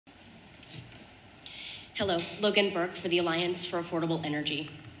Hello, Logan Burke for the Alliance for Affordable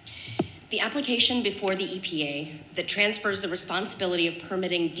Energy. The application before the EPA that transfers the responsibility of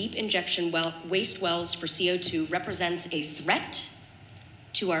permitting deep injection waste wells for CO2 represents a threat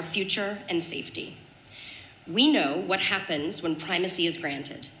to our future and safety. We know what happens when primacy is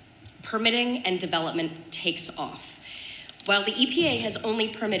granted. Permitting and development takes off. While the EPA has only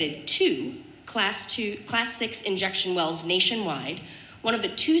permitted two Class 6 injection wells nationwide, one of the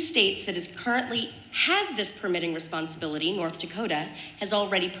two states that currently has this permitting responsibility, North Dakota, has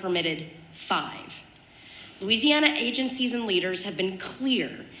already permitted 5. Louisiana agencies and leaders have been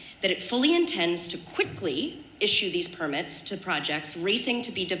clear that it fully intends to quickly issue these permits to projects racing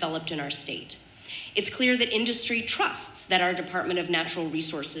to be developed in our state. It's clear that industry trusts that our Department of Natural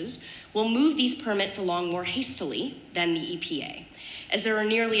Resources will move these permits along more hastily than the EPA, as there are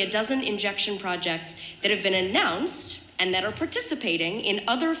nearly a dozen injection projects that have been announced and that are participating in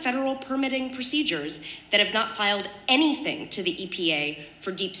other federal permitting procedures that have not filed anything to the EPA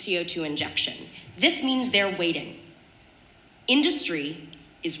for deep CO2 injection. This means they're waiting. Industry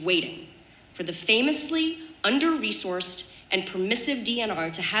is waiting for the famously under-resourced and permissive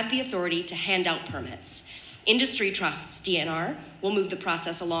DNR to have the authority to hand out permits. Industry trusts DNR will move the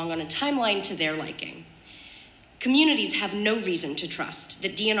process along on a timeline to their liking. Communities have no reason to trust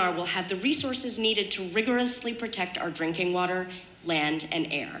that DNR will have the resources needed to rigorously protect our drinking water, land, and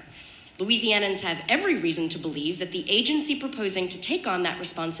air. Louisianans have every reason to believe that the agency proposing to take on that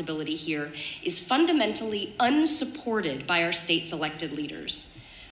responsibility here is fundamentally unsupported by our state's elected leaders.